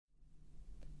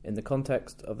in the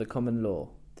context of the common law,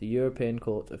 the European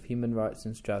Court of Human Rights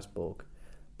in Strasbourg,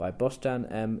 by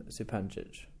Boštjan M.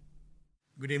 Zupancic.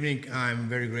 Good evening. I'm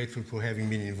very grateful for having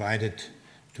been invited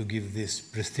to give this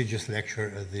prestigious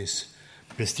lecture at this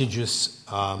prestigious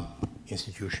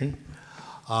institution.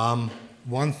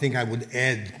 One thing I would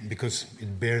add, because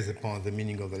it bears upon the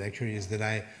meaning of the lecture, is that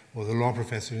I was a law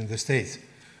professor in the States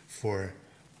for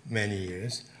many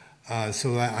years.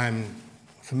 So I'm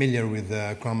familiar with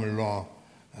the common law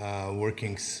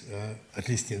workings, at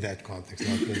least in that context,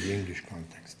 not in the English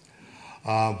context.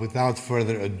 Without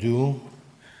further ado,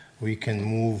 we can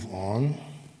move on.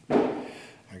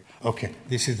 Okay,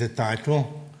 this is the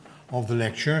title of the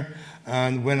lecture.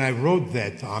 And when I wrote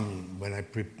that,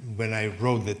 when I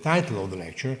wrote the title of the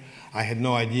lecture, I had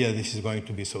no idea this is going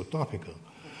to be so topical,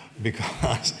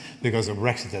 because of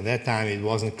Brexit. At that time, it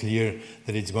wasn't clear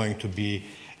that it's going to be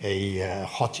a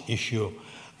hot issue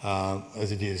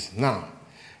as it is now.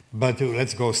 But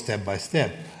let's go step by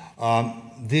step.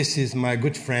 This is my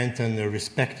good friend and a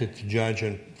respected judge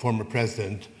and former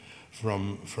president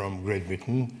from Great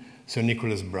Britain, Sir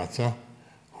Nicholas Brazza,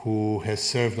 who has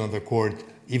served on the court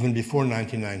even before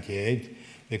 1998,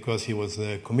 because he was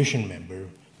a commission member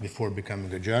before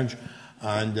becoming a judge,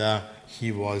 and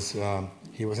he was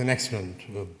an excellent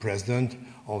president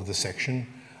of the section,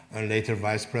 and later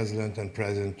vice president and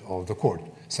president of the court.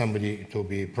 Somebody to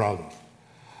be proud of.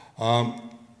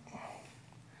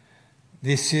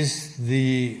 This is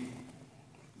the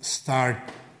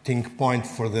starting point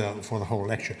for the whole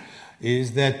lecture,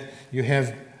 is that you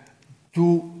have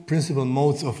two principal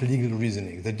modes of legal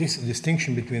reasoning. The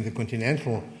distinction between the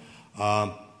continental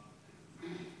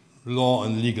law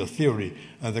and legal theory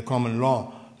and the common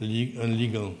law and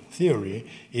legal theory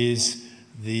is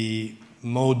the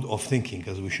mode of thinking,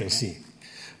 as we shall see,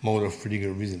 mode of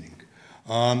legal reasoning.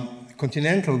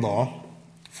 Continental law,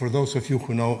 for those of you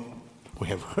who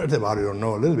have heard about it or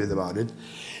know a little bit about it,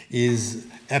 is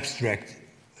abstract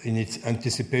in its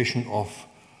anticipation of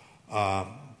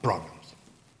problems.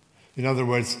 In other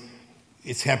words,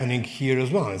 it's happening here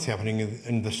as well. It's happening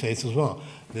in the States as well.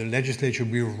 The legislature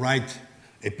will write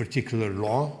a particular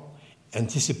law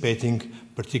anticipating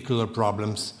particular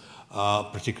problems,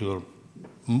 particular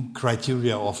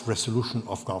criteria of resolution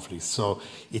of conflicts. So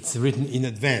it's written in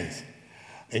advance.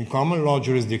 In common law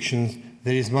jurisdictions,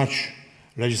 there is much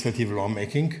legislative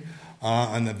lawmaking,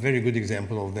 and a very good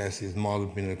example of this is Model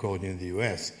Penal Code in the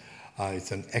US.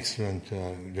 It's an excellent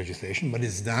legislation, but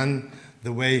it's done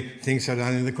the way things are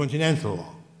done in the continental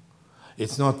law.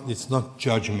 It's not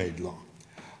judge-made law.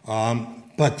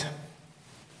 But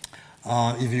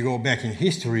if you go back in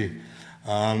history,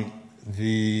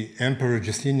 the Emperor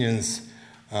Justinian's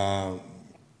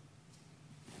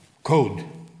code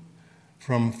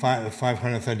from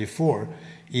 534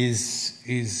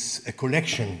 is a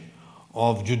collection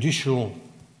of judicial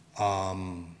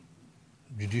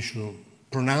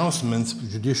pronouncements,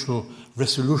 judicial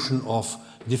resolution of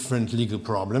different legal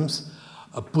problems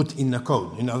put in a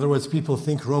code. In other words, people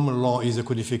think Roman law is a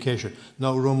codification.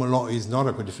 No, Roman law is not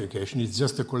a codification. It's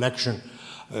just a collection.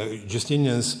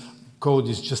 Justinian's code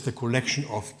is just a collection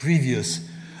of previous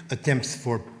attempts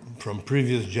from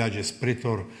previous judges,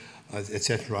 praetor,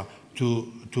 etc.,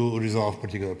 to resolve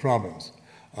particular problems.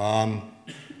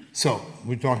 So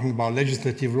we're talking about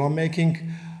legislative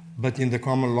lawmaking, but in the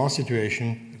common law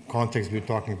context, we're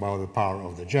talking about the power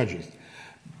of the judges.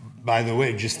 By the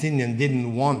way, Justinian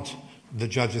didn't want the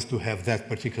judges to have that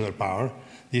particular power.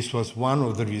 This was one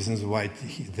of the reasons why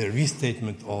the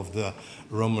restatement of the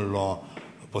Roman law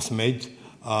was made,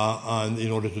 and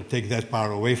in order to take that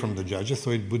power away from the judges,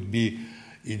 so it would be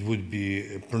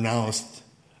pronounced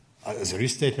as a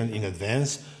restatement in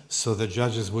advance, so the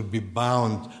judges would be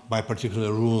bound by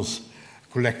particular rules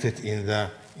collected in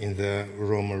the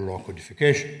Roman law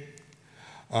codification.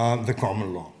 The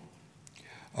common law.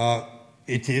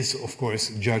 It is, of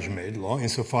course, judge-made law,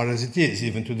 insofar as it is,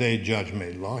 even today,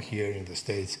 judge-made law here in the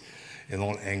States, in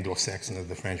all Anglo-Saxon, as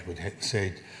the French would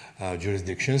say,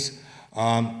 jurisdictions.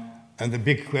 And the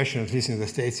big question, at least in the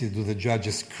States, is do the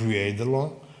judges create the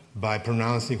law by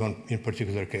pronouncing in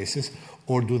particular cases,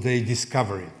 or do they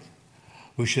discover it?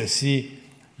 We shall see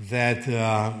that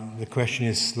the question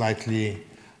is slightly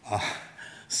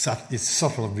it's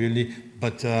subtle, really,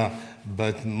 but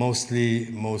mostly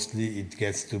it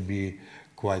gets to be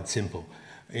quite simple.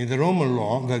 In the Roman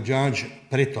law, the judge,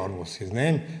 praetor was his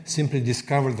name, simply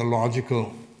discovered the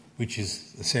logical, which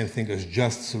is the same thing as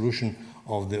just solution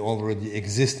of the already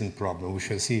existent problem. We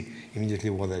shall see immediately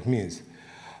what that means.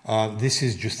 This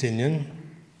is Justinian,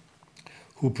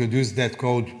 who produced that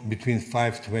code between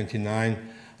 529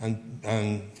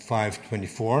 and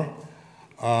 524.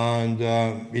 and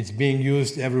it's being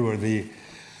used everywhere.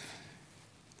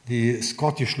 The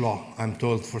Scottish law, I'm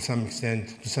told, to some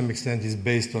extent, is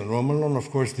based on Roman law. And of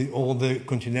course, all the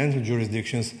continental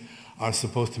jurisdictions are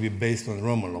supposed to be based on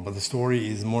Roman law. But the story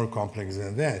is more complex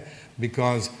than that,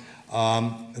 because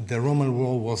the Roman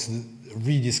law was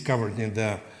rediscovered in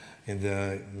the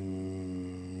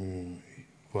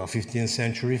 15th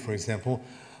century, for example,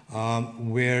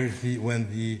 when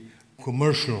the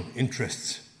commercial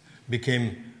interests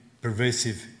became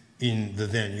pervasive in the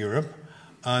then Europe,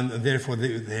 and therefore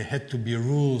there had to be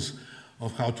rules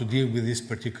of how to deal with these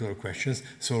particular questions.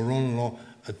 So Roman law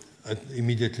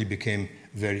immediately became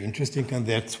very interesting, and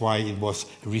that's why it was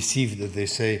received, as they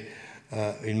say,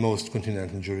 in most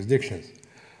continental jurisdictions.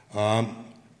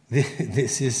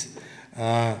 This is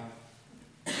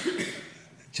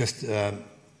just,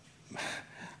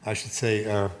 I should say,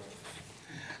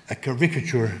 a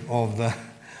caricature of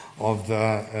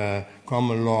the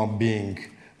common law being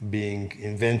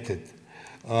invented.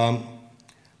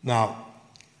 Now,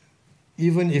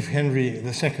 even if Henry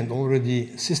II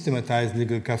already systematized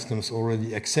legal customs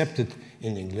already accepted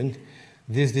in England,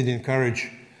 this did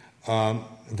encourage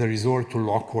the resort to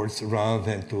law courts rather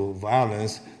than to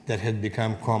violence that had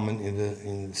become common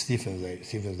in Stephen's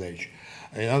age.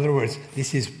 In other words,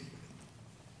 this is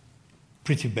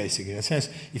pretty basic in a sense.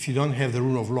 If you don't have the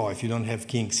rule of law, if you don't have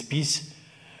king's peace,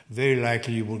 very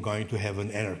likely you are going to have an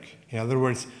anarchy. In other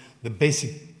words, the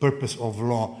basic purpose of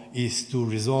law is to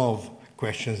resolve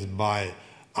questions by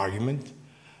argument,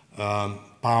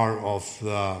 power of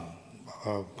the,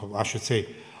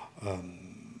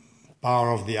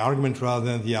 power of the argument rather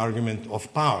than the argument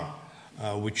of power,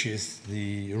 which is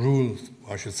the rule,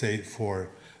 I should say, for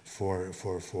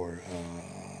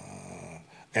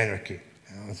anarchy.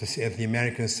 As the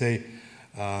Americans say,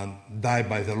 die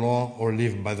by the law or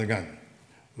live by the gun,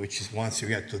 which is, once you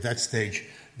get to that stage,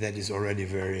 that is already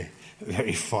very,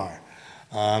 very far.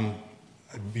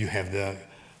 You have the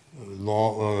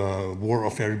law, war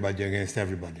of everybody against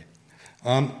everybody.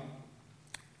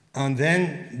 And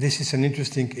then this is an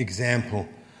interesting example,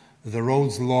 the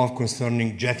Rhodes law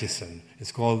concerning jettison.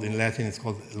 It's called, in Latin, it's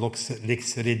called Lex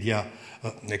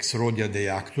Rhodia de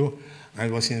Actu, and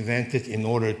it was invented in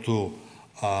order to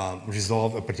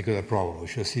resolve a particular problem. We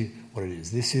shall see what it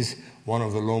is. This is one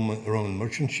of the Roman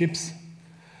merchant ships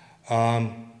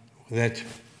that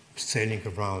sailing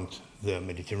around the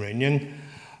Mediterranean,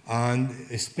 and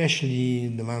especially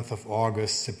in the month of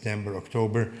August, September,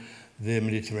 October, the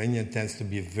Mediterranean tends to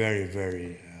be very,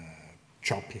 very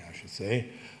choppy, I should say.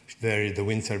 The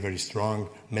winds are very strong.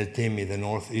 Meltemi, the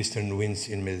northeastern winds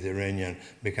in Mediterranean,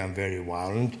 become very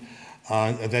violent.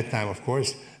 At that time, of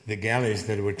course, the galleys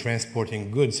that were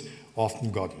transporting goods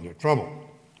often got into trouble.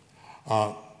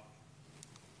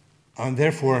 And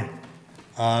therefore,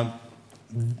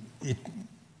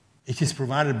 it is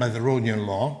provided by the Rhodian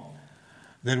law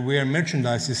that where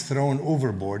merchandise is thrown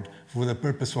overboard for the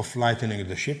purpose of lightening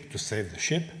the ship, to save the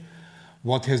ship,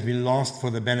 what has been lost for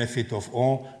the benefit of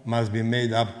all must be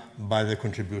made up by the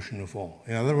contribution of all.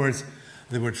 In other words,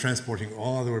 they were transporting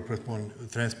oil, they were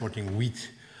transporting wheat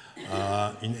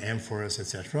in amphoras,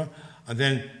 etc. And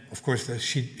then, of course, the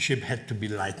ship had to be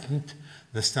lightened.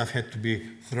 The stuff had to be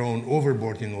thrown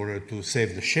overboard in order to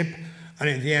save the ship. And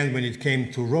in the end, when it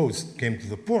came to Rhodes, came to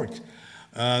the port,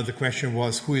 the question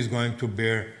was who is going to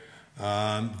bear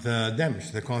the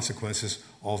damage, the consequences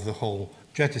of the whole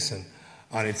jettison.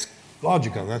 And it's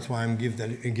logical, that's why I'm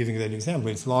giving that example.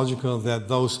 It's logical that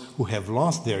those who have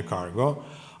lost their cargo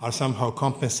are somehow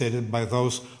compensated by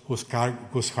those whose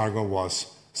cargo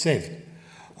was saved.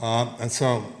 And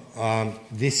so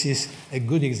this is a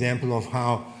good example of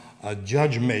how a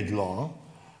judge-made law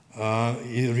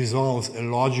it resolves a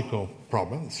logical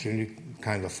problem. It's really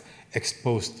kind of ex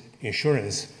post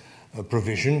insurance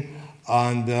provision,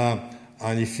 and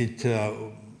if it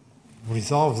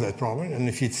resolves that problem, and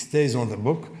if it stays on the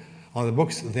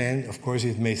books, then of course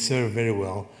it may serve very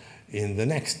well in the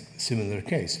next similar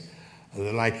case.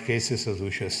 The like cases, as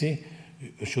we shall see,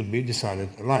 should be decided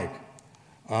alike.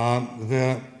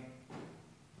 The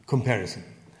comparison.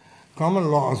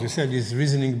 Common law, as we said, is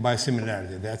reasoning by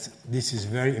similarity. This is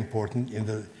very important in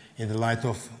the light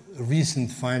of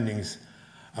recent findings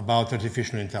about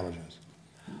artificial intelligence.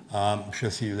 We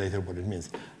shall see later what it means.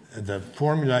 The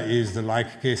formula is the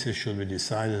like cases should be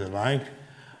decided alike,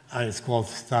 and it's called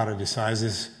stare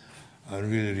decisis,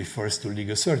 really refers to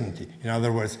legal certainty. In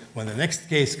other words, when the next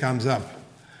case comes up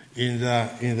in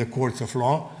the courts of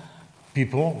law,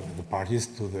 people, the parties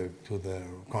to the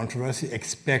controversy,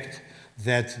 expect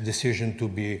that decision to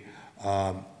be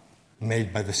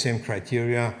made by the same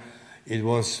criteria. It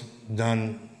was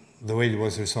done the way it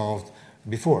was resolved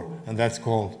before, and that's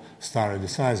called stare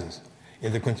decisis.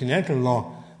 In the continental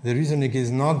law, the reasoning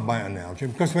is not by analogy,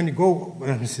 because when you go,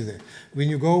 let me see that, when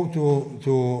you go to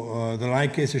the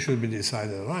like cases should be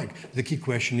decided alike, the key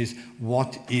question is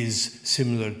what is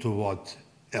similar to what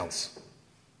else.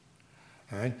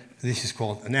 Right? This is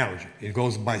called analogy. It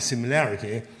goes by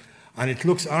similarity, and it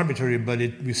looks arbitrary, but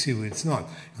we see it's not.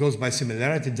 It goes by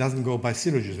similarity, it doesn't go by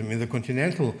syllogism. In the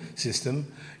continental system,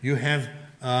 you have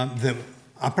the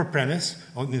upper premise,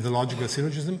 in the logical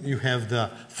syllogism, you have the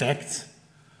facts.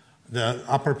 The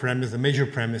upper premise, the major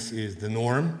premise is the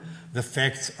norm. The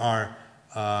facts are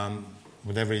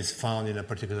whatever is found in a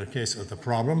particular case of the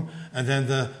problem, and then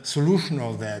the solution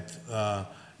of that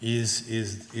is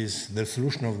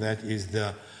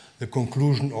the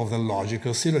conclusion of the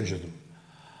logical syllogism.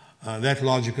 That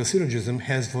logical syllogism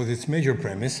has for its major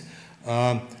premise,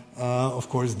 of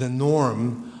course, the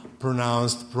norm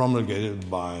promulgated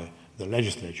by the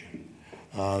legislature.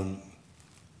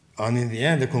 And in the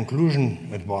end, the conclusion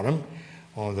at bottom,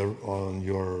 on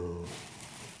your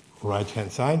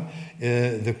right-hand side,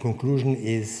 the conclusion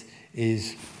is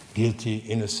guilty,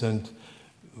 innocent,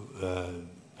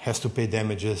 has to pay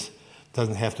damages,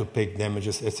 doesn't have to pay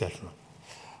damages, etc.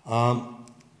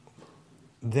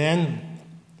 Then,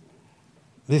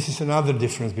 this is another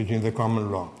difference between the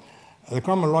common law. The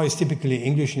common law is typically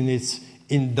English in its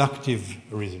inductive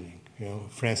reasoning,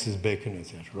 Francis Bacon,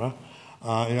 etc.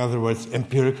 In other words,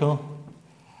 empirical,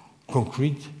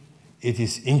 concrete. It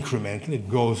is incremental. It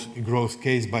grows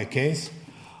case by case.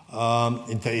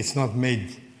 It's not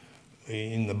made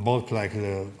in the bulk like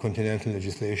the continental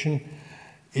legislation.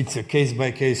 It's a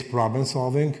case-by-case problem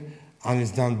solving, and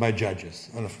it's done by judges.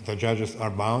 And the judges are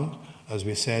bound, as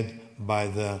we said, by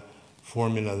the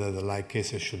formula that the like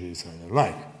cases should be decided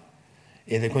alike.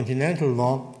 In the continental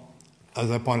law,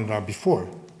 as I pointed out before,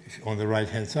 on the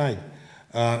right-hand side,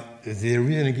 the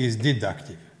reasoning is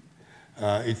deductive.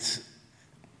 It's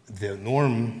the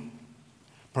norm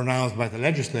pronounced by the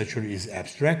legislature is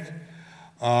abstract.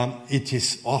 It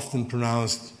is often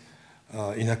pronounced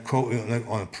on a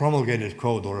promulgated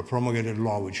code or a promulgated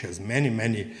law, which has many,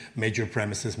 many major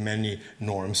premises, many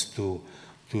norms to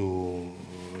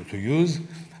use.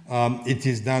 It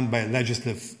is done by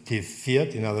legislative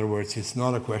fiat. In other words, it's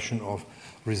not a question of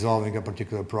resolving a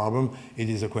particular problem. It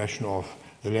is a question of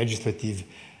the legislative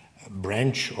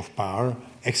branch of power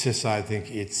exercising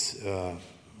its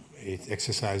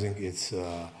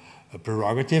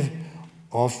prerogative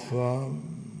of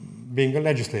being a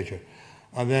legislature.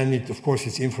 And then, of course,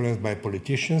 it's influenced by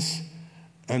politicians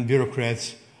and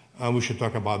bureaucrats, and we should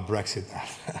talk about Brexit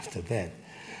after that.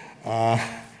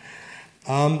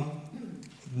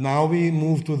 Now we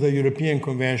move to the European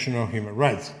Convention on Human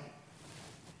Rights.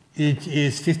 It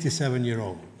is 57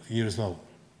 years old.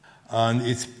 And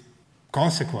its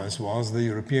consequence was the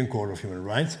European Court of Human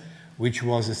Rights, which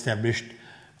was established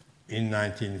in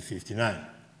 1959.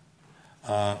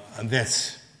 And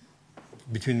that's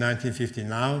between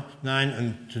 1959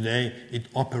 and today. It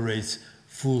operates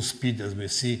full speed, as we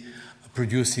see,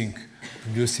 producing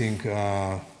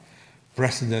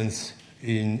precedents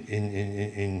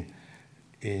in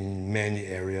many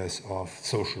areas of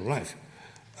social life.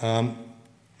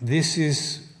 This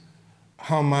is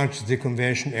how much the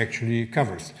convention actually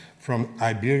covers. From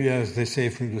Iberia, as they say,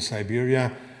 through to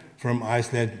Siberia, from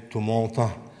Iceland to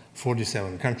Malta,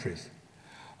 47 countries.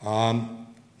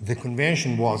 The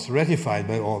convention was ratified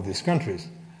by all these countries.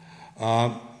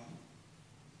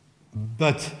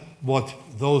 But what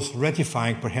those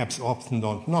ratifying perhaps often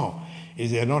don't know is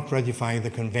they are not ratifying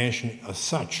the convention as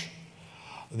such.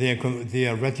 They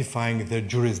are ratifying the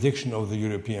jurisdiction of the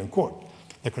European Court.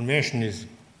 The convention is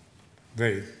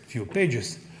very few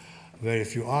pages, very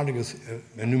few articles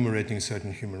enumerating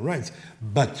certain human rights,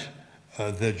 but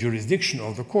the jurisdiction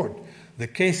of the court, the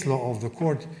case law of the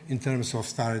court in terms of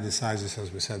stare decisis,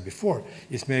 as we said before,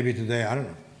 is maybe today,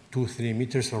 2-3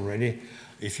 meters already,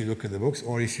 if you look at the books,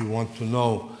 or if you want to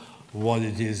know what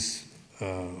it is,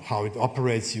 how it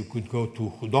operates, you could go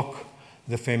to Hudok,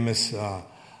 the famous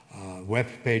web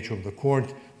page of the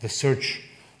court, the search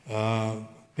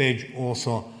page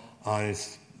also,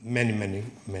 its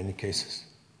many cases.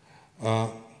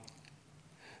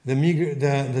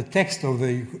 The text of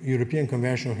the European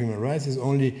Convention on Human Rights is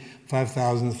only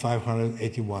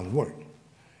 5,581 words.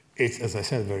 It's, as I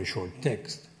said, a very short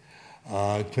text,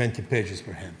 20 pages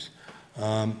perhaps.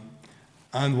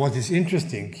 And what is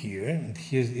interesting here, and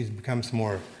here it becomes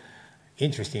more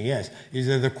interesting, yes, is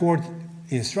that the court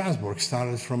in Strasbourg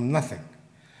started from nothing.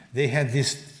 They had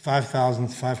these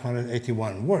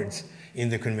 5,581 words in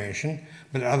the convention,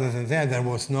 but other than that, there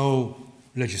was no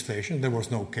legislation, there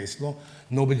was no case law.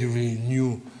 Nobody really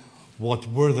knew what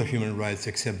were the human rights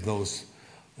except those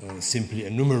simply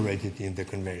enumerated in the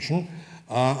convention,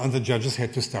 and the judges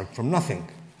had to start from nothing.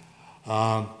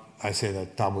 I say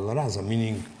that tabula rasa,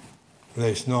 meaning there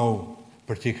is no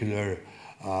particular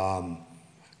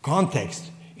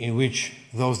context in which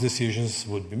those decisions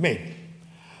would be made.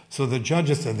 So the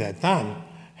judges at that time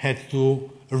had to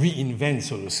reinvent,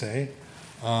 so to say,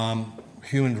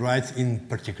 human rights in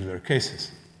particular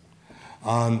cases.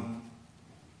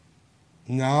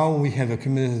 Now we have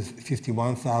accumulated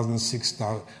 51,000,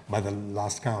 by the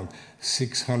last count,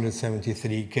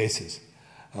 673 cases.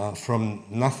 From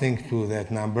nothing to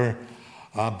that number,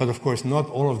 but of course not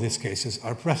all of these cases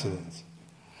are precedents.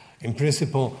 In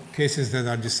principle, cases that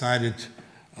are decided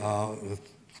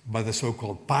by the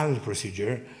so-called pilot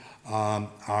procedure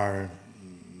are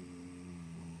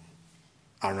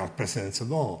not precedents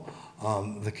at all.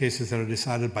 The cases that are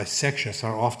decided by sections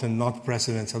are often not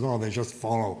precedents at all. They just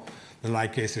follow the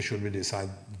like cases should be decided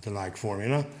the like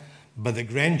formula. But the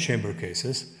grand chamber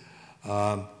cases,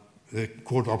 the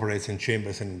court operates in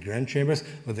chambers and in grand chambers,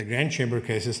 but the grand chamber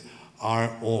cases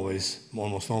are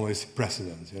almost always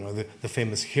precedents. You know, the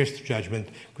famous Hirst judgment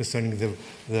concerning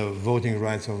the voting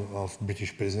rights of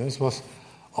British prisoners was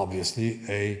obviously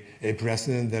a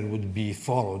precedent that would be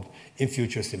followed in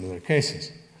future similar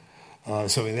cases.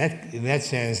 So in that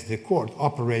sense, the court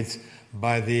operates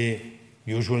by the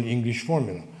usual English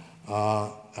formula,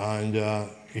 and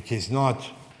it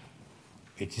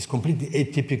is completely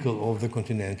atypical of the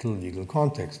continental legal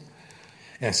context.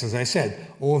 Yes, as I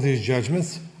said, all these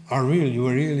judgments were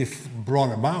really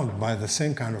brought about by the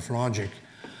same kind of logic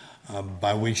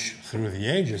by which, through the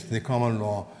ages, the common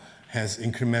law has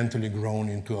incrementally grown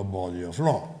into a body of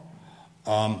law.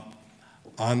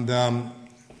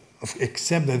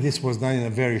 Except that this was done in a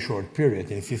very short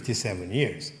period, in 57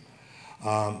 years.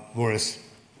 Whereas,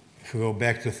 if we go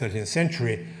back to the 13th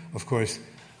century, of course,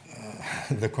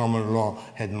 the common law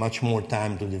had much more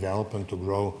time to develop and to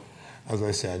grow, as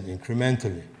I said,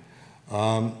 incrementally.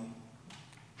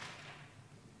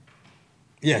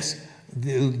 Yes,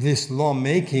 this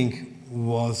lawmaking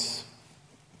was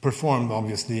performed,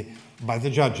 obviously, by the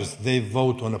judges. They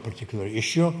vote on a particular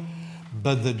issue,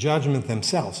 but the judgments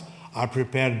themselves are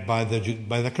prepared by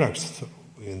the clerks,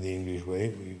 in the English way,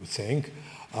 we were saying,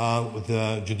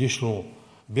 the judicial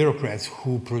bureaucrats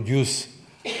who produce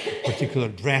particular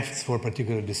drafts for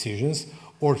particular decisions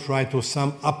or try to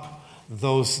sum up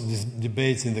those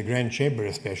debates in the grand chamber,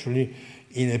 especially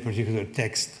in a particular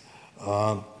text,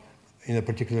 of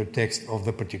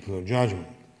the particular judgment.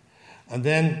 And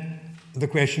then the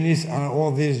question is, are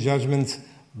all these judgments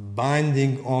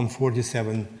binding on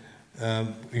 47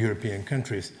 European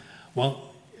countries?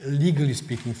 Well, legally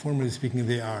speaking, formally speaking,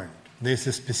 they aren't. There's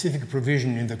a specific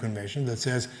provision in the convention that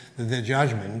says that the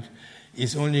judgment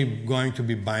is only going to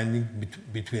be binding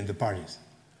between the parties,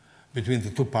 between the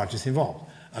two parties involved.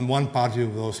 And one party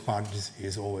of those parties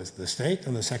is always the state,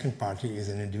 and the second party is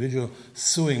an individual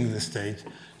suing the state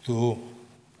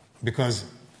because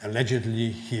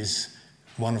allegedly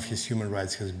one of his human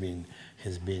rights has been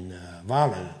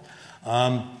violated.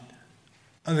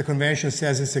 And the convention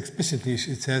says this explicitly.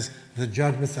 It says the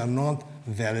judgments are not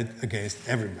valid against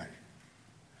everybody.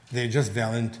 They're just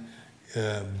valid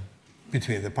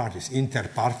between the parties. Inter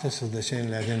partes, as they say in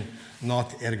Latin,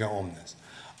 not erga omnes.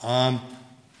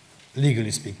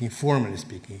 Legally speaking, formally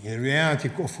speaking. In reality,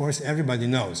 of course, everybody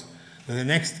knows that the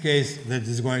next case that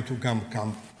is going to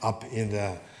come up in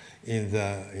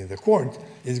the court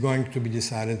is going to be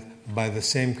decided by the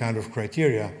same kind of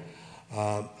criteria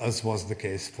as was the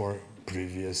case for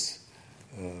previous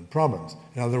problems.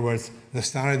 In other words, the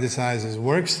stare decisis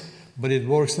works, but it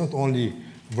works not only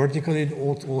vertically, it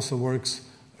also works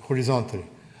horizontally.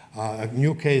 A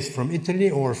new case from Italy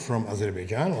or from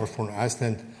Azerbaijan or from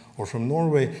Iceland or from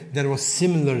Norway that was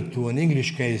similar to an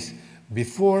English case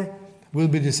before will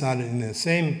be decided in the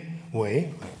same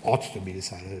way, ought to be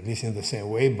decided at least in the same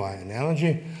way by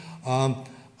analogy.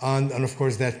 And of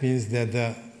course that means that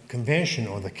the convention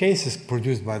or the cases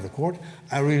produced by the court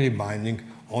are really binding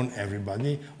on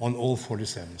everybody, on all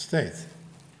 47 states.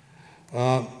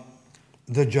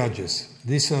 The judges.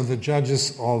 These are the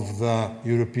judges of the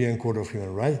European Court of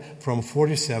Human Rights from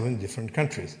 47 different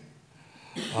countries.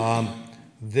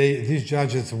 These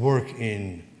judges work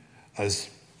as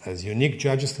unique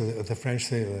judges, the French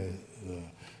say,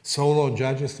 solo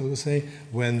judges, so to say,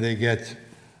 when they get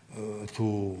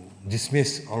to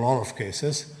dismiss a lot of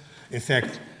cases. In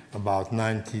fact, about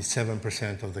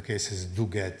 97% of the cases do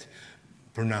get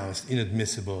pronounced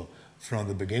inadmissible from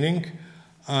the beginning.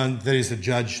 And there is a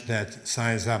judge that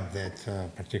signs up that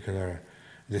particular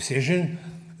decision.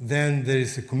 Then there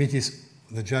is the committees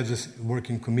the judges work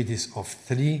in committees of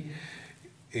 3.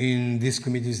 In these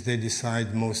committees, they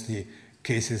decide mostly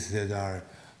cases that are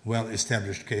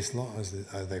well-established case law, as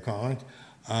they call it,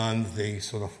 and they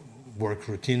sort of work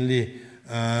routinely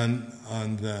and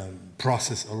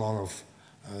process a lot of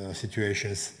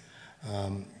situations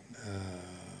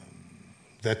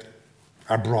that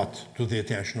are brought to the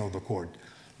attention of the court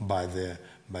by the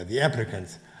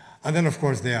applicants. And then, of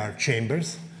course, there are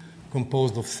chambers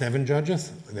composed of 7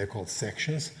 judges. They're called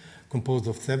sections, composed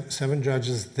of 7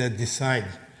 judges that decide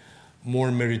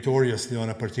more meritoriously on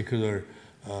a particular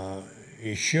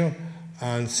issue.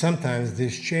 And sometimes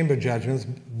these chamber judgments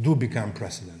do become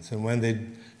precedents. And when they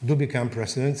do become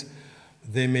precedents,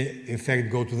 they may, in fact,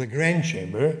 go to the grand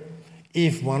chamber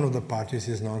if one of the parties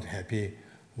is not happy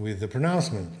with the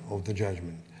pronouncement of the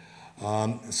judgment.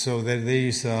 So there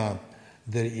is a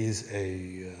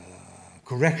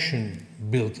correction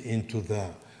built into the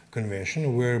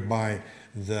convention, whereby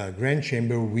the grand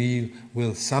chamber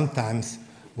will sometimes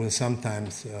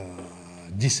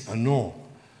disannul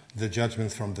the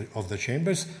judgments of the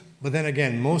chambers. But then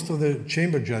again, most of the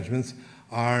chamber judgments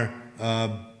are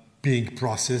being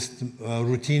processed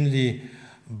routinely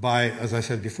by, as I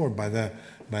said before, by the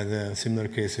similar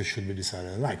cases should be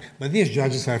decided alike. But these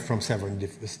judges are from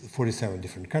 47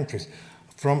 different countries,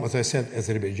 from, as I said,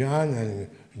 Azerbaijan and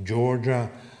Georgia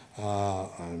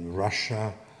and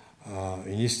Russia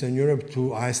in Eastern Europe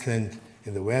to Iceland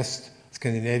in the West,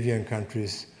 Scandinavian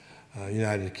countries,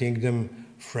 United Kingdom,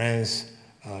 France,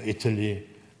 Italy,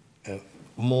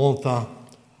 Malta,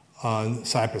 and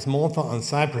Cyprus. Malta and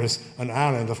Cyprus and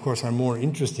Ireland, of course, are more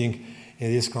interesting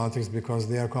in this context because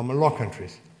they are common law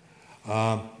countries.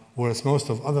 Whereas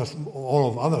all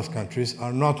of other countries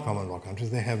are not common law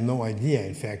countries. They have no idea,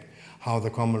 in fact, how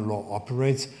the common law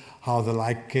operates, how the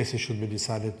like cases should be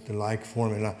decided, the like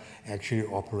formula actually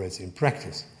operates in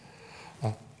practice.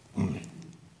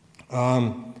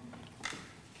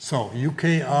 So,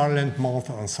 UK, Ireland,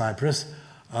 Malta, and Cyprus,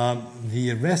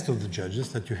 the rest of the judges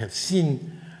that you have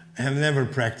seen have never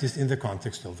practiced in the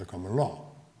context of the common law.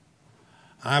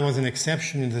 I was an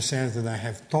exception in the sense that I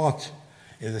have taught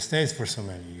in the States for so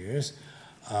many years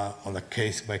on a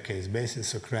case-by-case basis,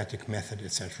 Socratic method,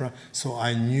 etc. So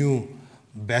I knew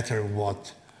better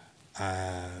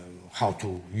how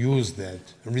to use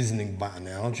that reasoning by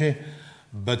analogy.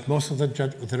 But most of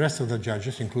the rest of the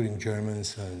judges, including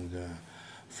Germans and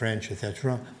French,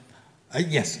 etc.,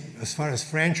 yes, as far as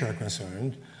French are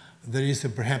concerned, there is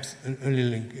perhaps a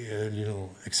little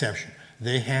exception.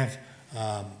 They have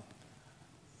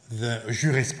the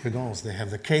jurisprudence, they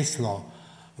have the case law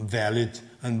valid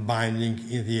and binding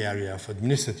in the area of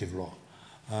administrative law.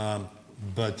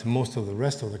 But most of the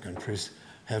rest of the countries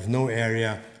have no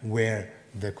area where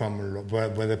the common law,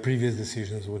 where the previous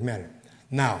decisions would matter.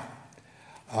 Now,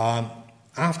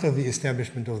 after the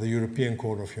establishment of the European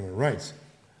Court of Human Rights,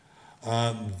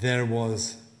 there were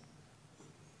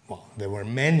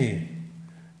many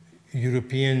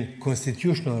European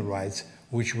constitutional rights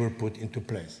which were put into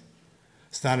place.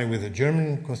 Starting with the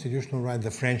German constitutional right,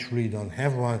 the French really don't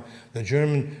have one, the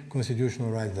German constitutional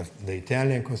right, the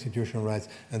Italian constitutional rights,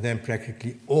 and then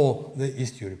practically all the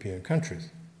East European countries.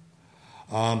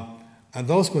 And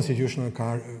those constitutional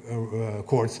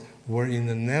courts were in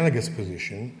an analogous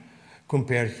position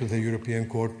compared to the European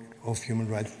Court of Human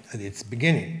Rights at its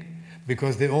beginning,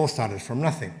 because they all started from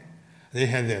nothing. They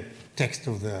had the text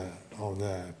of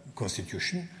the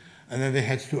Constitution, and then they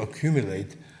had to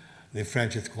accumulate, in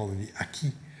French it's called the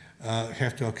acquis,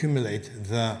 have to accumulate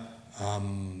the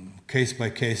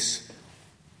case-by-case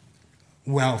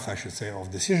wealth, I should say,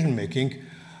 of decision-making,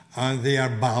 and they are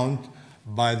bound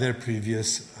by their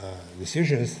previous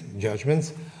decisions,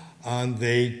 judgments, and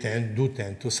they tend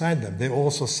to cite them. They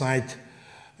also cite,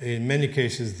 in many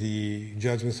cases, the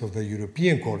judgments of the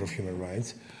European Court of Human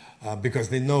Rights, because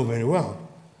they know very well,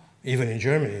 even in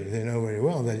Germany, they know very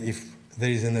well that if there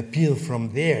is an appeal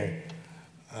from their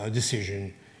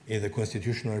decision in the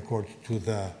Constitutional Court to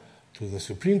the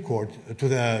Supreme Court, to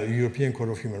the European Court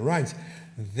of Human Rights,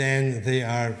 then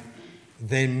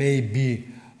they may be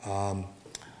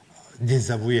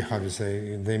désavoué, how to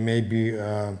say, they may be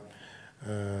their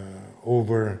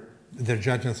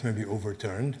judgments may be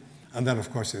overturned, and that,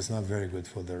 of course, is not very good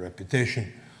for the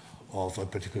reputation of a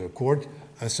particular court,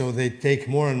 and so they take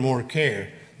more and more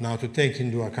care now to take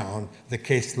into account the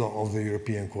case law of the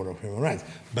European Court of Human Rights.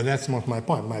 But that's not my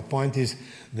point. My point is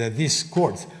that these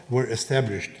courts were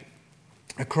established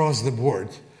across the board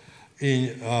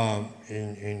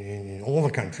in all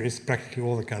the countries, practically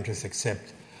all the countries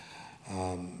except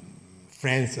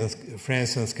France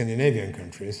and Scandinavian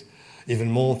countries. Even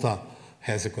Malta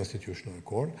has a constitutional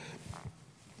court.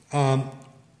 And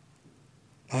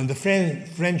the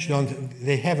French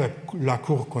they have a La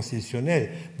Cour constitutionnelle,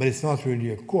 but it's not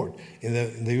really a court in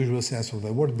the usual sense of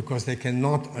the word, because they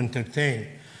cannot entertain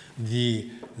the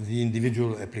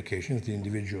individual applications, the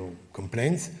individual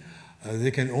complaints.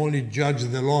 They can only judge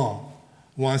the law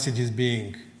once it is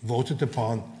being voted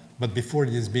upon, but before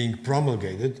it is being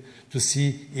promulgated, to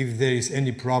see if there is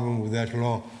any problem with that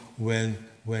law when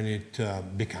it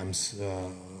becomes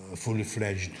fully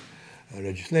fledged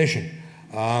legislation.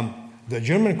 The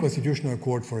German Constitutional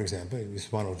Court, for example, is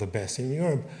one of the best in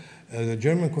Europe. The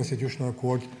German Constitutional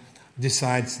Court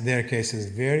decides their cases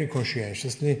very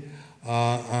conscientiously,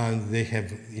 and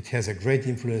it has a great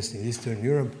influence in Eastern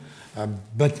Europe,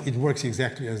 but it works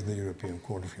exactly as the European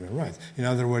Court of Human Rights. In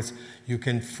other words, you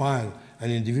can file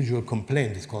an individual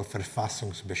complaint. It's called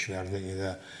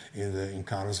Verfassungsbeschwerde in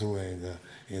Karlsruhe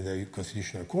in the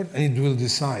Constitutional Court, and it will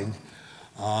decide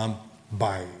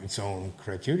by its own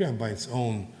criteria, by its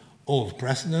own old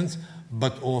precedents,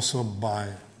 but also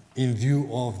in view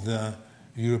of the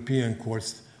European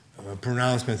Court's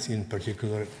pronouncements in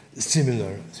particular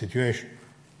similar situation.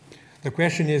 The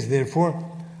question is, therefore,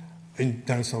 in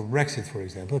terms of Brexit, for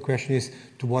example, the question is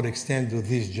to what extent do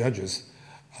these judges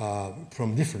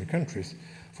from different countries,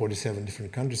 47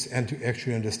 different countries, and to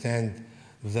actually understand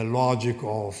the logic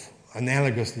of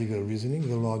analogous legal reasoning,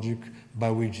 the logic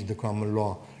by which the common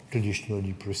law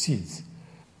traditionally proceeds.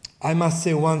 I must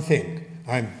say one thing.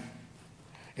 I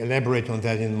elaborate on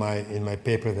that in my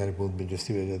paper that will be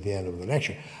distributed at the end of the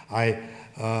lecture.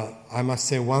 I must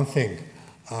say one thing,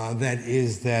 that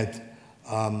is that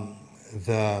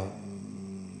the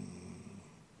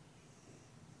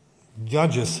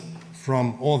judges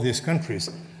from all these countries,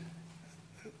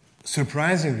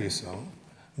 surprisingly so,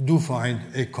 do find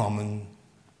a common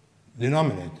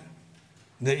denominator.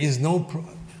 There is no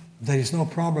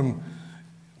problem,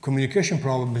 communication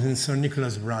problem between Sir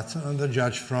Nicholas Brazza and the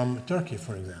judge from Turkey,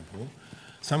 for example.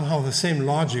 Somehow the same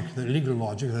logic, the legal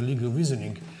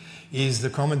reasoning, is the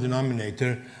common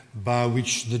denominator by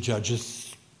which the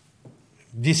judge's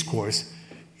discourse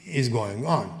is going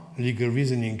on. Legal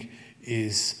reasoning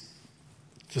is,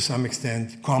 to some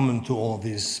extent, common to all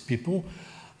these people,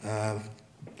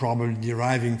 probably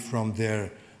deriving from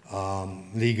their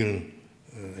legal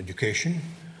education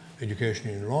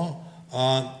in law,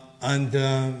 and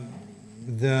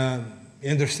the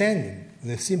understanding,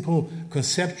 the simple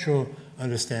conceptual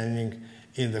understanding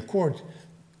in the court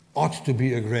ought to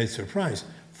be a great surprise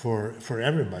for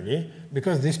everybody,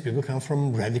 because these people come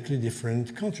from radically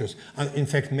different cultures. And in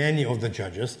fact, many of the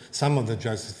judges, some of the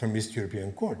judges from East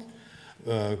European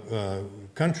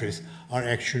countries are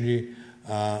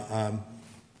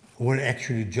were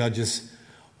actually judges,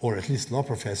 or at least law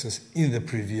professors, in the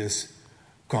previous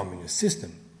communist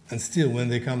system. And still, when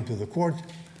they come to the court,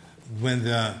 when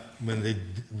the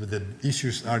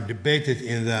issues are debated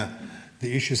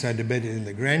the issues are debated in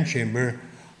the Grand Chamber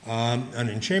and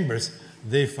in chambers,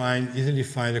 they easily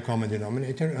find a common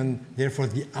denominator, and therefore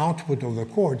the output of the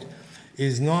court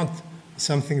is not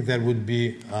something that would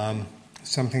be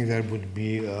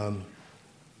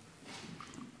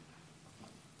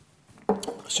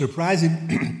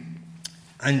surprising,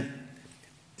 and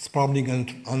it's probably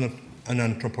an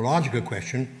anthropological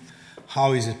question.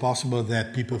 How is it possible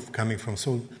that people coming from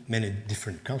so many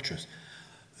different cultures,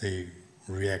 they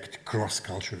react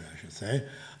cross-culturally, I should say,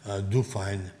 do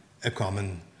find a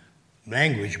common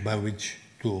language by which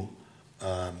to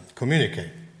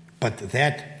communicate? But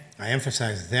that, I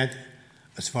emphasize that,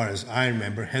 as far as I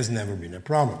remember, has never been a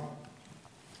problem.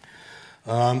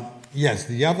 Yes,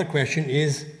 the other question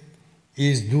is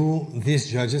do these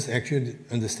judges actually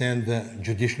understand the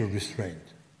judicial restraint?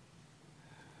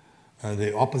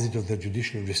 The opposite of the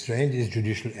judicial restraint is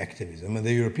judicial activism. And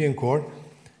the European Court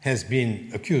has been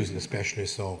accused, especially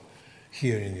so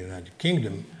here in the United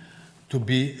Kingdom, to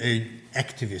be an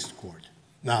activist court.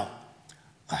 Now,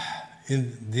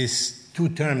 these two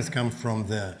terms come from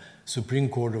the Supreme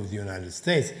Court of the United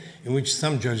States, in which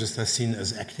some judges are seen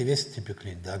as activists,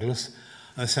 typically Douglas,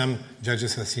 and some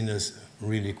judges are seen as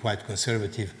really quite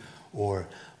conservative or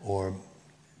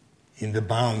in the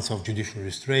bounds of judicial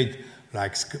restraint,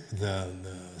 like the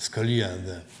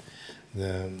Scalia,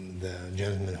 the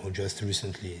gentleman who just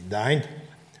recently died.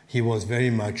 He was very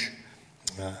much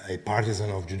a partisan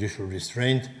of judicial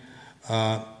restraint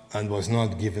and was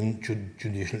not given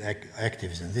judicial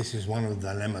activism. This is one of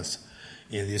the dilemmas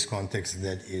in this context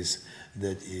that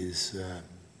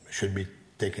should be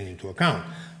taken into account.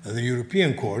 The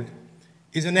European Court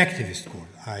is an activist court.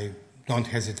 I don't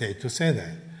hesitate to say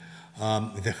that.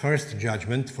 The Hearst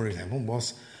judgment, for example,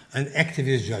 was an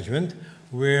activist judgment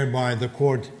whereby the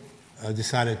court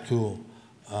decided to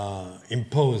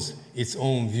impose its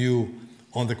own view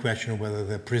on the question of whether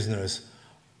the prisoners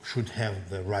should have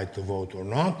the right to vote or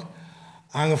not.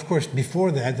 And of course,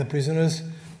 before that, the prisoners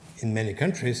in many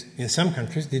countries, in some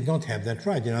countries, did not have that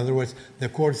right. In other words, the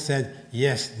court said,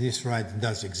 yes, this right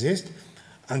does exist,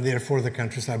 and therefore the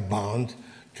countries are bound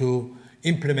to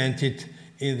implement it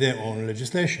in their own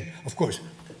legislation. Of course,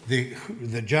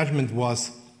 the judgment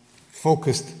was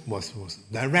focused, was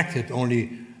directed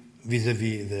only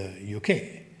vis-à-vis the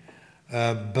UK.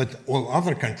 But all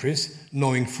other countries,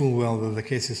 knowing full well that the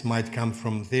cases might come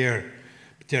from their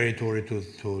territory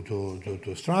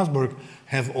to Strasbourg,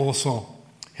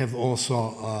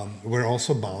 were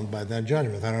also bound by that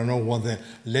judgment. I don't know what the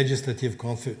legislative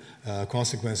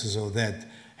consequences of that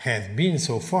have been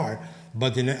so far,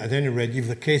 but at any rate, if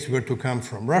the case were to come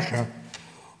from Russia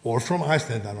or from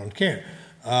Iceland, I don't care,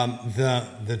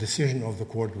 the decision of the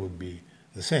court would be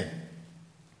the same.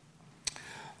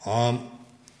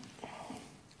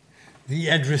 The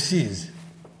addressees.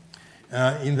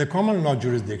 In the common law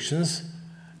jurisdictions,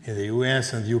 in the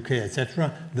US and the UK,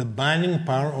 etc., the binding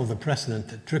power of the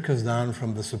precedent trickles down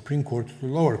from the Supreme Court to the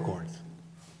lower courts.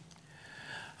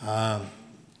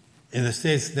 In the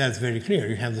States, that's very clear.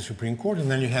 You have the Supreme Court, and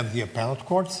then you have the appellate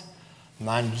courts,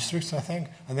 9 districts, I think,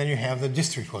 and then you have the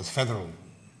district courts, federal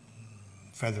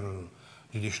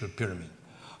judicial pyramid.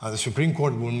 The Supreme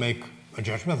Court will make a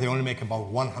judgment. They only make about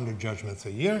 100 judgments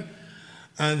a year,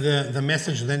 and the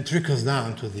message then trickles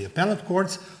down to the appellate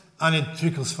courts, and it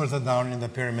trickles further down in the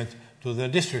pyramid to the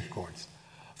district courts,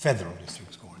 federal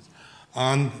district courts.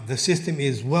 And the system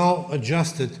is well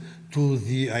adjusted to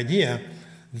the idea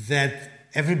that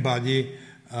everybody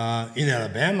in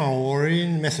Alabama or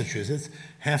in Massachusetts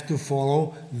have to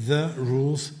follow the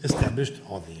rules established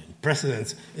or the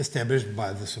precedents established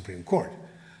by the Supreme Court.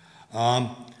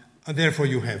 And therefore,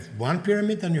 you have one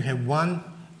pyramid and you have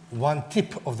one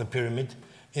tip of the pyramid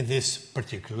in this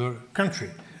particular country.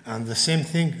 And the same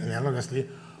thing, analogously,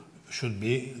 should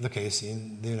be the case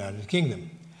in the United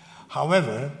Kingdom.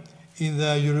 However, in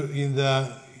the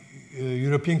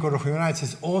European Court of Human Rights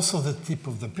is also the tip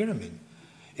of the pyramid.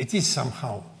 It is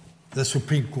somehow the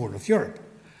Supreme Court of Europe,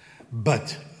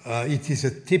 but it is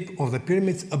a tip of the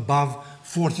pyramids above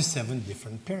 47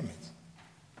 different pyramids.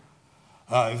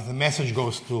 If the message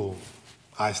goes to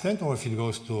Iceland or if it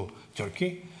goes to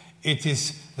Turkey, it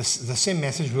is the same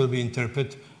message will be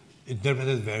interpreted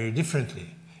very differently.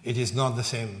 It is not the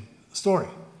same story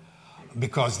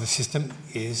because the system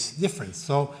is different.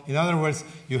 So, in other words,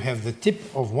 you have the tip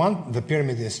of the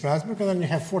pyramid in Strasbourg, and then you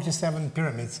have 47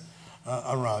 pyramids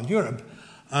around Europe.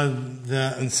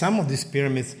 And some of these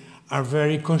pyramids are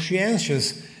very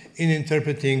conscientious in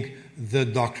interpreting the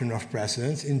doctrine of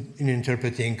precedence, in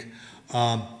interpreting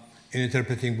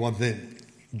what the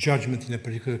judgment in a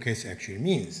particular case actually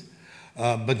means.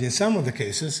 But in some of the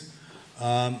cases,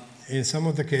 in some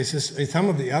of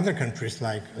the other countries,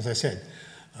 like, as I said,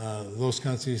 those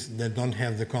countries that don't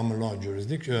have the common law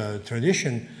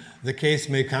tradition, the case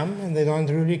may come and they don't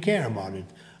really care about it.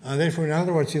 And therefore, in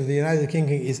other words, if the United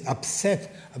Kingdom is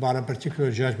upset about a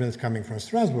particular judgment coming from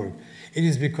Strasbourg, it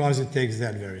is because it takes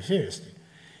that very seriously.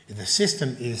 The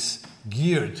system is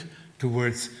geared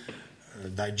towards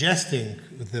digesting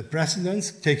the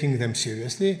precedents, taking them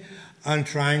seriously, and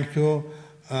trying to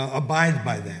abide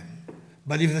by them.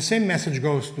 But if the same message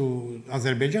goes to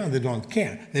Azerbaijan, they don't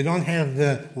care. They don't have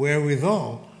the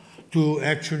wherewithal to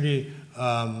actually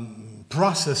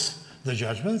process the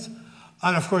judgments.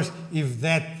 And of course, if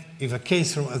a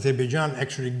case from Azerbaijan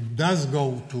actually does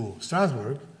go to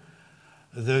Strasbourg,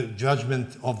 the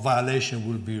judgment of violation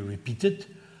will be repeated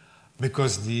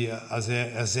because the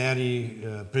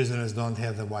Azeri prisoners don't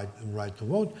have the right to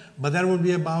vote. But that will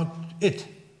be about it.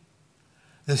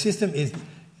 The system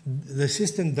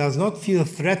does not feel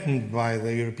threatened by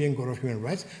the European Court of Human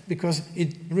Rights because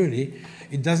it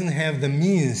doesn't have the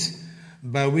means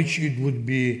by which it would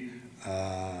be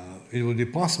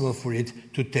possible for it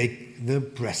to take the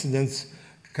precedents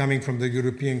coming from the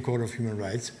European Court of Human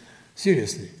Rights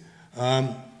seriously.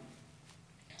 In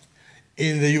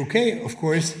the UK, of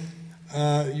course,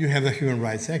 you have the Human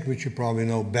Rights Act, which you probably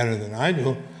know better than I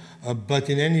do. But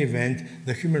in any event,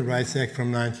 the Human Rights Act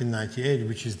from 1998,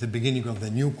 which is the beginning of the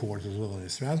new court as well in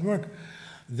Strasbourg,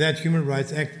 that Human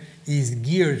Rights Act is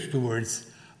geared towards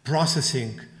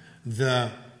processing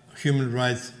the human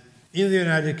rights in the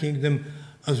United Kingdom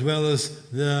as well as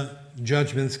the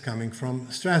judgments coming from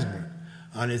Strasbourg.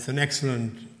 And it's an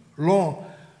excellent law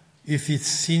if it's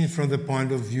seen from the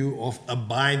point of view of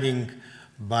abiding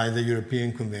by the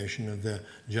European Convention of the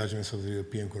judgments of the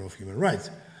European Court of Human Rights.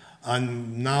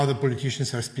 And now the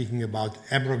politicians are speaking about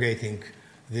abrogating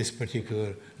this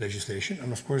particular legislation.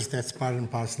 And of course, that's part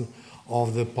and parcel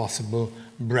of the possible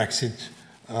Brexit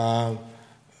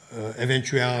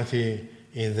eventuality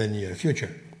in the near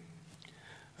future.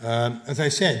 As I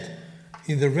said,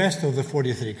 in the rest of the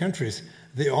 43 countries,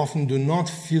 they often do not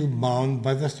feel bound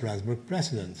by the Strasbourg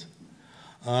precedent.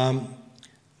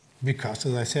 Because,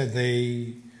 as I said,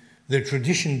 their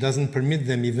tradition doesn't permit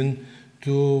them even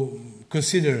to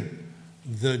consider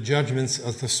the judgments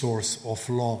as the source of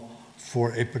law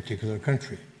for a particular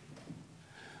country.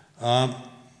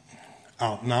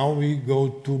 Now we go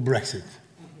to Brexit.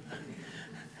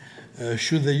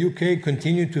 Should the UK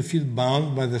continue to feel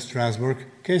bound by the Strasbourg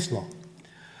case law?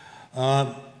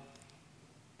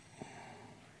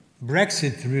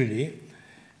 Brexit really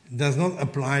does not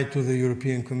apply to the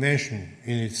European Convention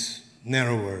in its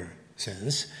narrower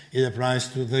sense. It applies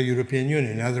to the European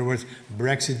Union. In other words,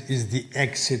 Brexit is the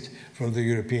exit from the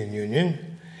European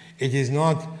Union. It is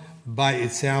not by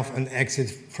itself an exit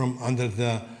from under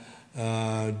the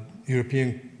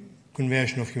European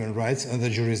Convention of Human Rights and the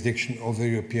jurisdiction of the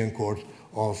European Court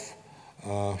of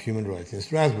Human Rights in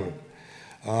Strasbourg.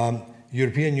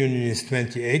 European Union is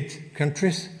 28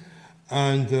 countries,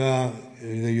 and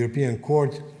the European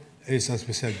Court is, as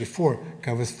we said before,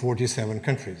 covers 47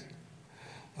 countries.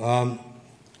 By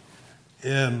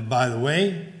the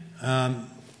way,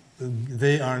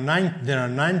 there are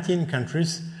 19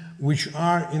 countries which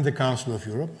are in the Council of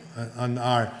Europe and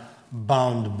are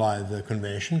bound by the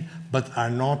convention, but are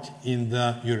not in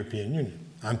the European Union.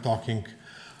 I'm talking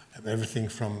everything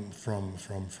from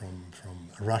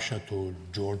Russia to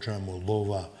Georgia,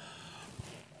 Moldova,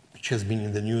 which has been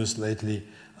in the news lately,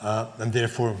 and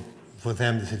therefore for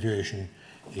them the situation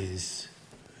is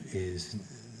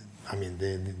I mean,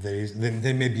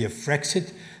 there may be a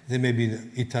Frexit, there may be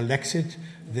an Italexit,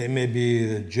 there may be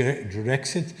the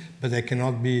Jurexit, but there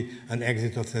cannot be an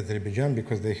exit of Azerbaijan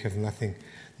because they have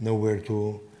nowhere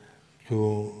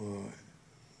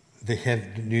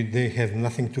they have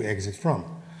nothing to exit from.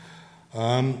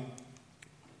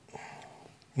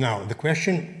 Now, the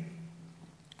question,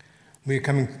 we're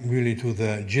coming really to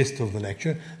the gist of the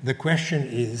lecture. The question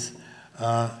is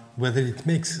whether it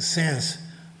makes sense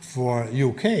for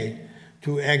UK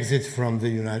to exit from the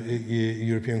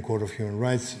European Court of Human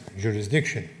Rights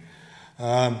jurisdiction.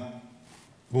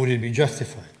 Would it be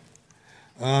justified?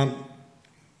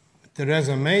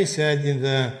 Theresa May said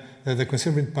that the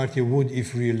Conservative Party would,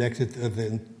 if re-elected at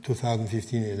the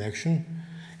 2015 election,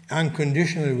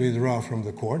 unconditionally withdraw from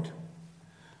the court,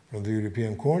 from the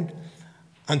European Court,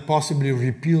 and possibly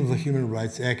repeal the Human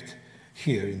Rights Act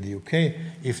here in the UK,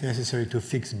 if necessary, to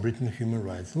fix Britain's human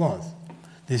rights laws.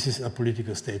 This is a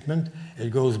political statement.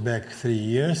 It goes back 3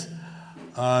 years,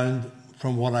 and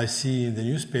from what I see in the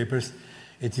newspapers,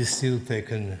 it is still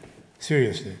taken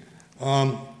seriously.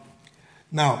 Now,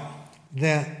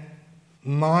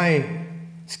 my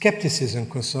skepticism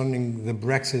concerning the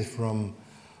Brexit from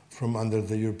under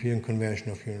the European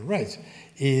Convention of Human Rights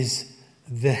is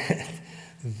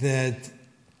that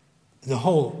the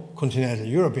whole continental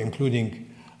Europe, including,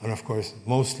 and of course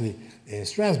mostly in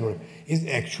Strasbourg, is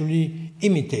actually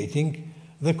imitating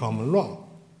the common law.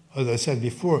 As I said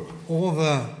before, all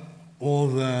the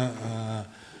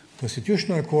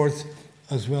constitutional courts,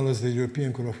 as well as the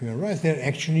European Court of Human Rights, they're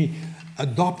actually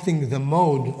adopting the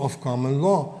mode of common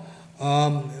law,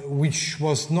 which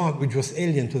was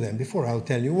alien to them before. I'll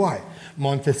tell you why.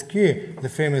 Montesquieu, the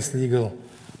famous legal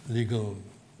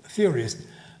theorist,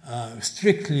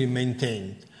 strictly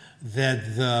maintained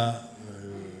that the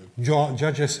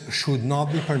judges should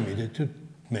not be permitted to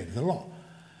make the law.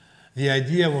 The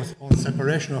idea on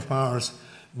separation of powers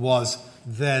was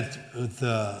that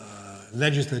the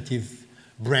legislative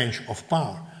branch of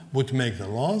power would make the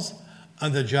laws,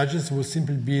 and the judges would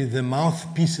simply be the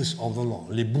mouthpieces of the law,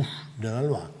 les bouches de la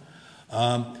loi,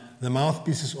 the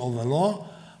mouthpieces of the law,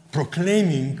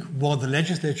 proclaiming what the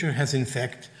legislature has in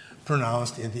fact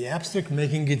pronounced in the abstract,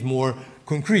 making it more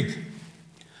concrete,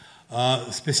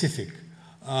 specific.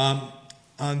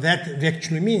 And that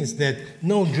actually means that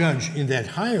no judge in that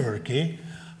hierarchy,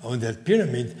 or in that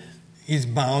pyramid, is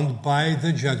bound by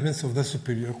the judgments of the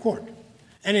superior court.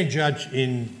 Any judge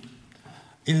in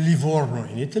Livorno,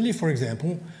 in Italy, for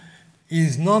example,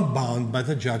 is not bound by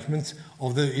the judgments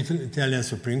of the Italian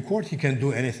Supreme Court. He can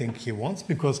do anything he wants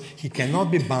because he cannot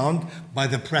be bound by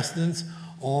the precedents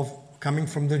of coming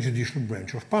from the judicial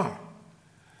branch of power.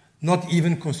 Not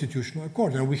even constitutional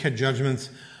court. And we had judgments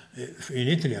in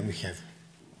Italy, and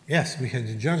we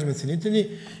had judgments in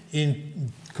Italy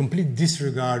in complete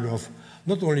disregard of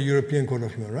not only European Court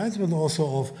of Human Rights, but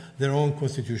also of their own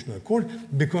constitutional court,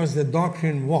 because the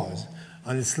doctrine was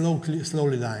and it's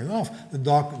slowly dying off. The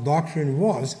doctrine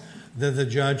was that the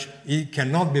judge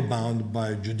cannot be bound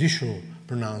by judicial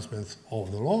pronouncements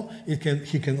of the law. He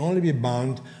can only be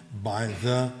bound by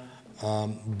the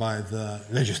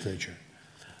legislature.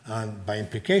 And by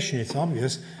implication, it's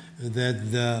obvious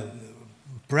that the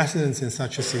precedents in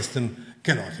such a system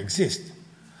cannot exist.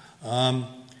 On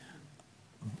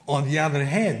the other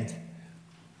hand,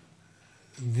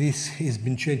 this has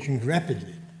been changing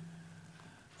rapidly.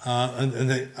 And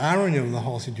the irony of the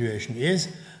whole situation is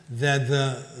that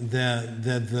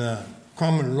the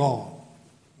common law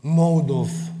mode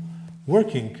of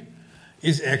working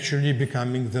is actually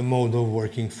becoming the mode of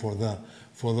working for the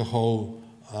whole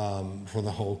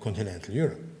continental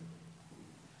Europe.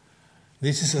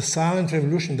 This is a silent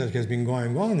revolution that has been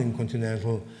going on in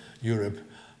continental Europe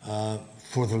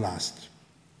for the last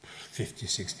 50,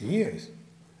 60 years.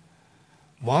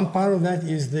 One part of that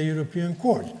is the European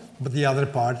Court, but the other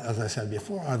part, as I said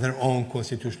before, are their own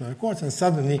constitutional courts, and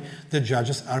suddenly the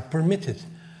judges are permitted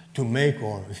to make,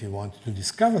 or if you want, to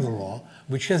discover the law,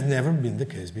 which has never been the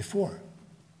case before.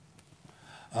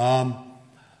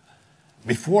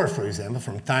 Before, for example,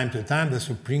 from time to time, the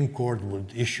Supreme Court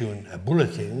would issue a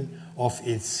bulletin of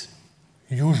its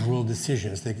usual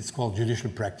decisions, like it's called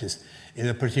judicial practice, in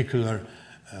a particular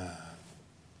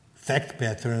fact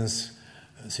patterns,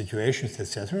 situations,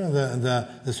 etc.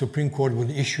 The Supreme Court would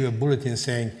issue a bulletin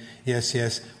saying,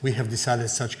 yes, we have decided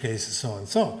such cases, so and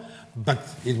so. But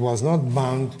it was not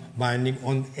binding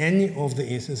on any of the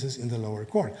instances in the lower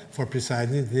court for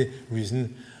precisely the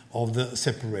reason of the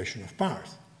separation of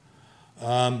powers.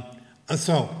 And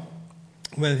so,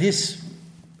 when this,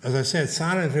 as I said,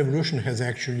 silent revolution has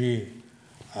actually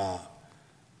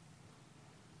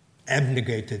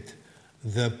abnegated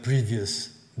the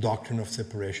previous doctrine of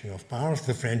separation of powers.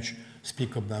 The French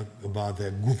speak about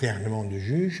the gouvernement de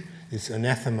juge. It's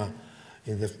anathema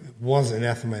was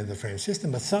anathema in the French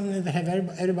system, but suddenly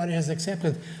everybody has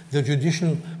accepted the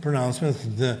judicial pronouncements,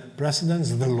 the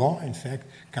precedents, the law, in fact,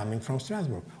 coming from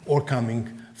Strasbourg or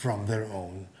coming from their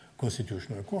own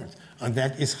constitutional courts. And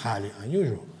that is highly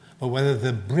unusual. But whether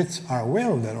the Brits are aware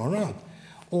of that or not,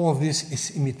 all of this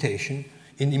is imitation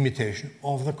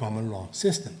of the common law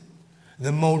system.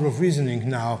 The mode of reasoning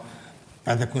now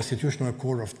by the Constitutional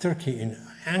Court of Turkey in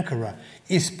Ankara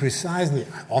is precisely,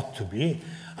 ought to be,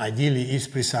 ideally is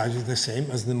precisely the same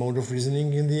as the mode of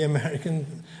reasoning in the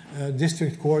American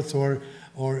district courts or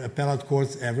appellate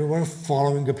courts everywhere,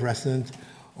 following the precedent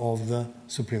of the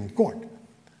Supreme Court.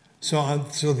 So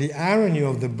the irony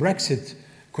of the Brexit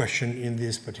question in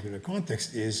this particular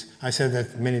context is, I said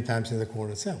that many times in the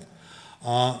court itself,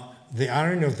 the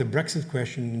irony of the Brexit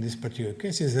question in this particular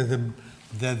case is that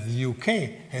the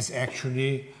UK has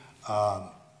actually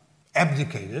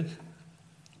abdicated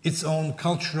its own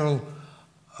cultural,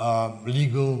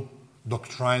 legal,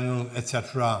 doctrinal,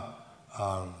 etc.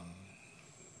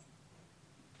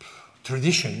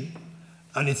 Tradition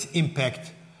and its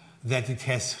impact that it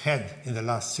has had in the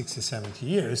last 60, 70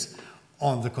 years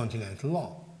on the continental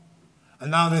law.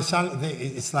 And now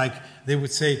it's like they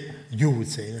would say, you would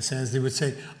say, in a sense, they would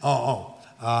say,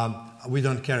 we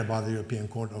don't care about the European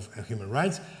Court of Human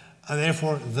Rights, and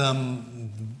therefore the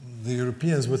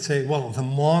Europeans would say, well, the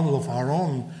model of our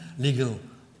own legal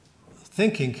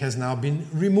thinking has now been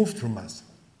removed from us.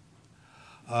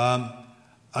 And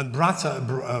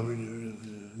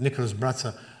Nicholas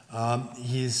Brazza,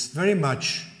 he is very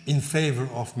much in favor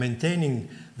of maintaining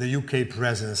the UK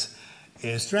presence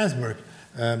in Strasbourg,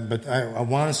 but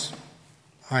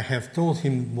I have told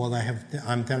him what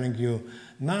I'm telling you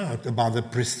now about the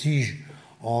prestige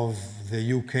of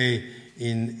the UK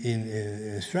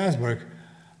in Strasbourg,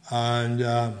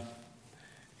 and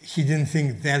he didn't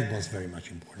think that was very much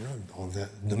important, on the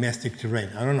domestic terrain.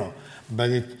 I don't know,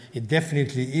 but it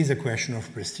definitely is a question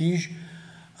of prestige,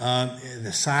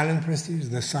 the silent prestige,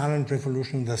 the silent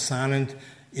revolution, the silent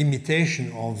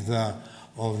imitation of the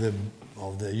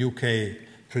UK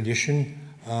tradition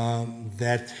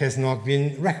that has not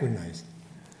been recognized.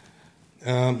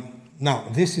 Now,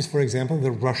 this is, for example,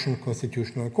 the Russian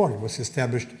Constitutional Court. It was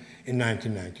established in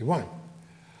 1991.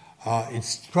 It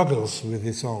struggles with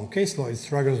its own case law. It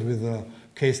struggles with the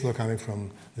case law coming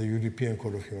from the European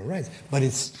Court of Human Rights. But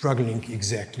it's struggling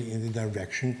exactly in the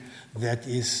direction that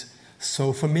is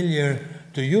so familiar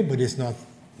to you, but it's not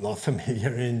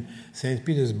familiar in St.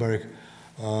 Petersburg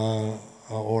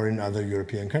or in other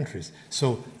European countries.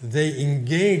 So they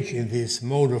engage in this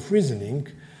mode of reasoning,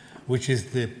 which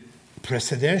is the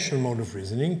precedential mode of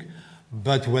reasoning,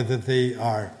 but whether they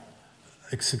are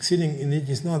succeeding in it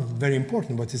is not very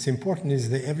important. What is important is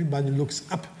that everybody looks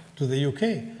up to the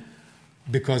UK,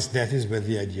 because that is where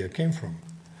the idea came from.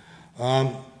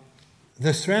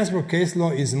 The Strasbourg case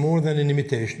law is more than an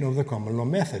imitation of the common law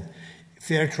method.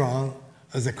 Fair trial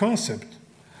as a concept,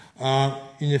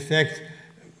 in effect,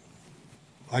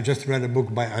 I just read a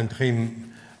book by André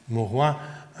Mauroy,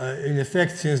 in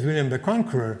effect, since William the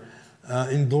Conqueror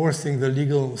endorsing the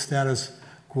legal status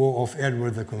quo of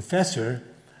Edward the Confessor,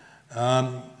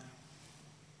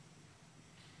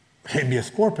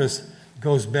 habeas corpus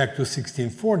goes back to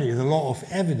 1640, the law of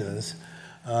evidence,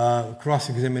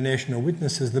 cross-examination of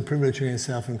witnesses, the privilege against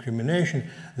self-incrimination,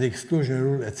 the exclusionary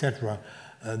rule, etc.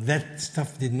 That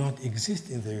stuff did not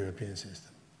exist in the European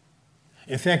system.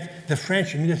 In fact, the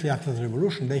French, immediately after the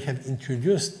revolution, they had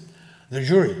introduced the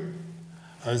jury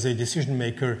as a decision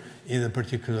maker in a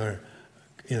particular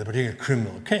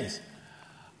criminal case.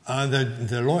 And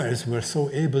the lawyers were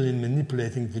so able in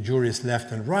manipulating the juries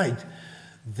left and right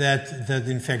that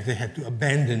in fact they had to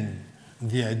abandon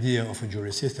the idea of a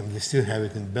jury system. They still have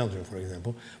it in Belgium, for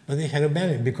example, but they had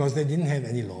abandoned it because they didn't have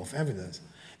any law of evidence.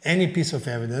 Any piece of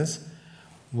evidence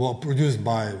produced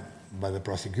by the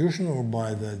prosecution or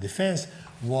by the defense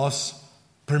was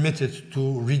permitted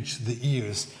to reach the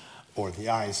ears or the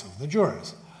eyes of the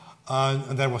jurors.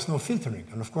 And there was no filtering.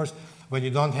 And of course, when you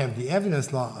don't have the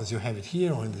evidence law as you have it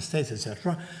here or in the States,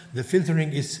 etc., the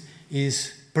filtering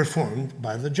is performed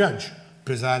by the judge,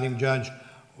 presiding judge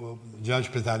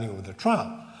presiding over the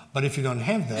trial. But if you don't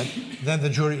have that, then the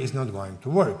jury is not going to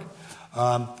work.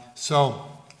 So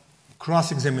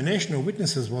cross-examination of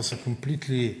witnesses was a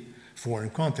completely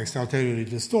foreign context. I'll tell you a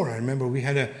little story. I remember we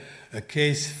had a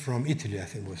case from Italy, I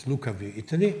think it was Lucca v.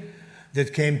 Italy,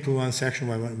 that came to one section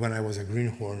when I was a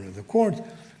greenhorn of the court,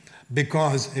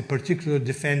 because a particular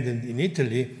defendant in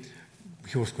Italy,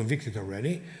 he was convicted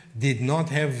already, did not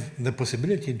have the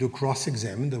possibility to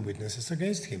cross-examine the witnesses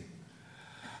against him.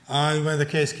 And when the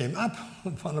case came up,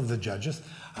 one of the judges,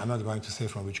 I'm not going to say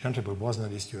from which country, but it wasn't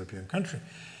an East European country,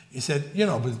 he said,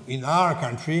 but in our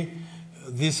country,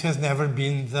 this has never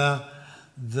been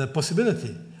the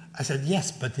possibility. I said,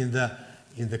 yes, but in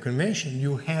the convention,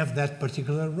 you have that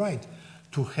particular right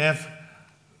to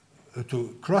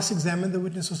cross-examine the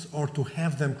witnesses or to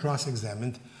have them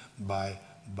cross-examined by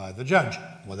the judge,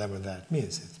 whatever that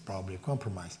means. It's probably a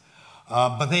compromise.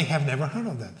 But they have never heard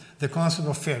of that. The concept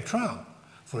of fair trial,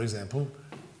 for example,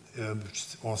 which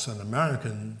is also an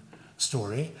American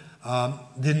story,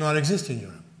 did not exist in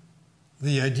Europe.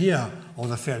 The idea of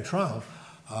the fair trial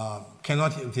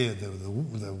cannot,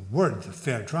 the word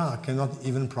fair trial cannot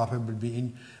even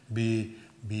properly be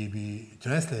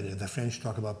translated. The French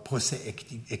talk about procès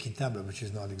équitable, which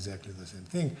is not exactly the same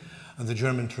thing, and the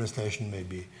German translation may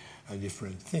be a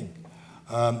different thing.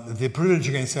 The privilege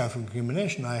against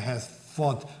self-incrimination, I have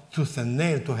fought tooth and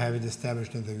nail to have it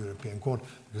established in the European Court,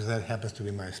 because that happens to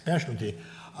be my specialty,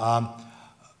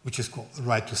 which is called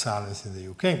right to silence in the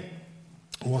UK,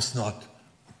 was not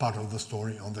part of the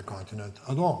story on the continent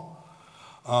at all.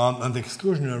 And the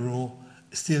exclusionary rule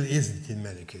still isn't in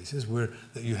many cases, where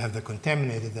you have the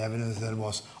contaminated evidence that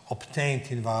was obtained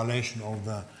in violation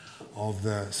of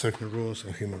the certain rules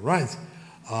of human rights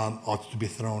ought to be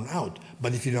thrown out.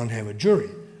 But if you don't have a jury,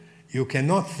 you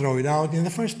cannot throw it out in the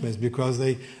first place, because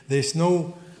the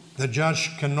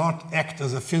judge cannot act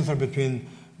as a filter between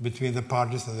the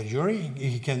parties and the jury.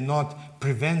 He cannot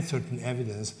prevent certain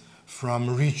evidence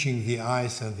from reaching the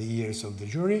eyes and the ears of the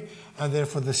jury, and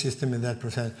therefore the system in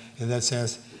that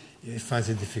sense finds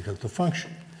it difficult to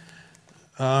function.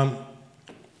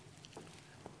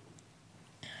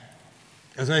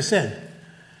 As I said,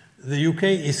 the UK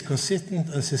is consistent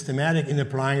and systematic in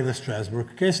applying the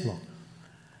Strasbourg case law.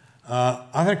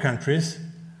 Other countries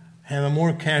have a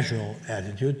more casual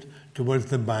attitude towards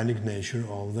the binding nature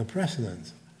of the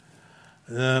precedents.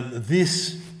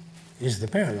 This is the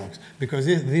paradox, because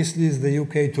this leads the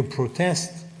UK to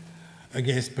protest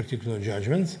against particular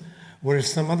judgments,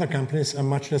 whereas some other companies are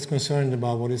much less concerned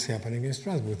about what is happening in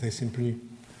Strasbourg. They simply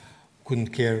couldn't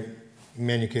care, in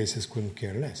many cases couldn't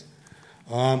care less.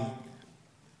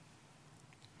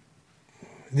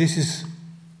 This is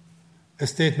a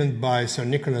statement by Sir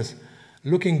Nicholas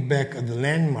looking back at the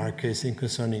landmark case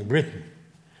concerning Britain.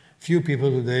 Few people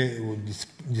today would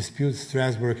dispute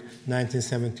Strasbourg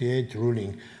 1978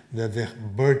 ruling that the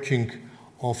birching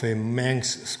of a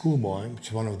Manx schoolboy, which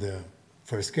is one of the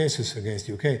first cases against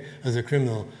the UK, as a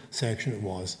criminal sanction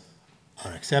was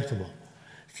unacceptable.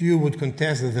 Few would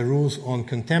contest that the rules on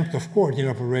contempt of court in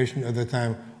operation at the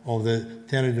time of the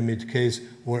thalidomide case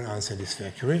were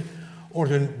unsatisfactory, or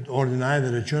deny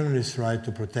that a journalist's right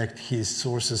to protect his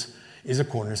sources is a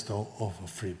cornerstone of a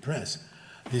free press.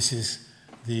 This is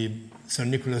the Sir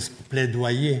Nicholas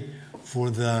plaidoyer for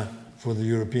the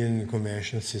European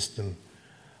Convention system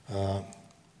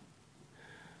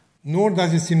Nor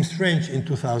does it seem strange in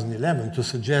 2011 to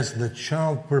suggest that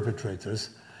child perpetrators,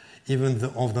 even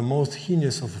of the most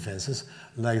heinous of offenses,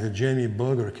 like the Jamie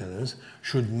Bulger killers,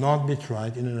 should not be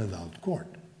tried in an adult court.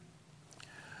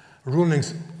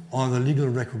 Rulings on the legal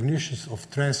recognitions of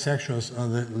transsexuals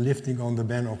and the lifting on the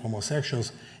ban of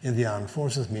homosexuals in the armed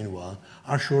forces, meanwhile,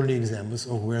 are surely examples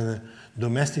of where the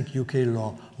domestic UK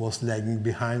law was lagging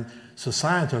behind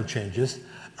societal changes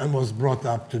and was brought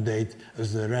up to date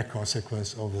as the direct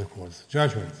consequence of the court's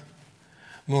judgment.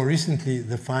 More recently,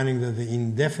 the finding that the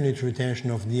indefinite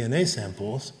retention of DNA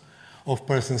samples of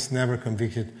persons never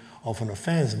convicted of an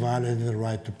offence violated the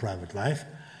right to private life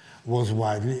was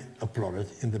widely applauded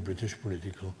in the British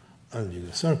political and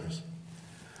legal circles.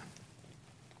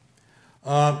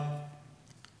 Now,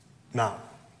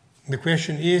 the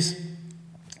question is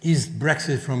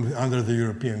Brexit from under the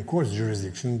European Court's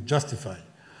jurisdiction justified?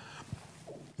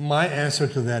 My answer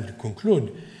to that, to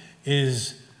conclude,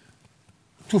 is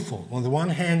twofold. On the one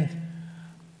hand,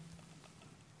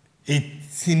 it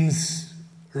seems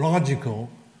logical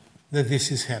that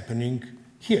this is happening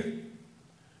here.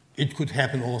 It could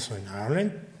happen also in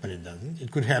Ireland, but it doesn't.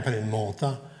 It could happen in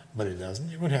Malta, but it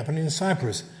doesn't. It could happen in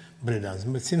Cyprus, but it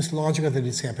doesn't. But it seems logical that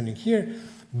it's happening here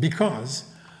because,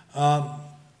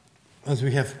 as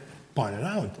we have pointed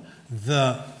out,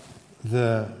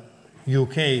 the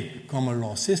UK common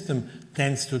law system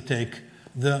tends to take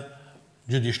the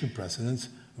judicial precedents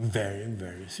very,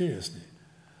 very seriously.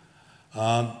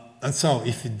 And so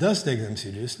if it does take them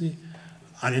seriously,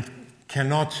 and it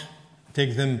cannot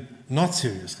take them not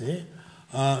seriously,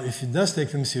 if it does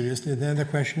take them seriously, then the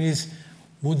question is,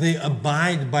 would they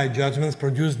abide by judgments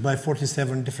produced by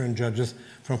 47 different judges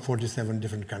from 47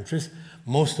 different countries,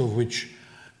 most of which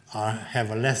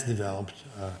have a less developed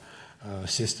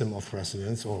system of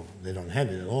precedents, or they don't have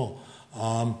it at all,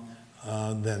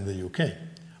 than the UK.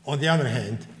 On the other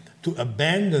hand, to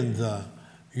abandon the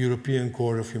European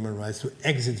Court of Human Rights, to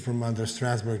exit from under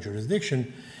Strasbourg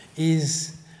jurisdiction,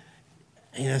 is,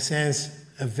 in a sense,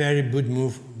 a very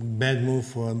bad move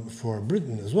for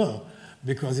Britain as well,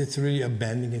 because it's really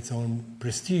abandoning its own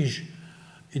prestige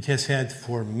it has had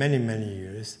for many, many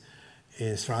years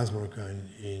in Strasbourg and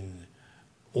in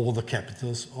all the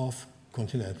capitals of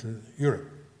continental Europe.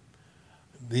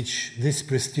 This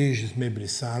prestige is maybe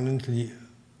silently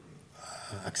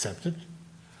accepted,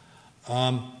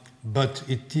 but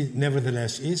it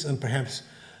nevertheless is, and perhaps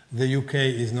the UK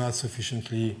is not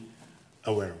sufficiently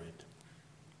aware of it.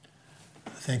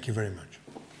 Thank you very much.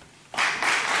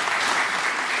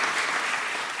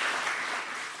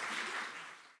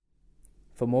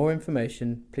 For more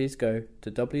information, please go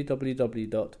to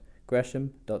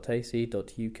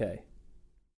www.gresham.ac.uk.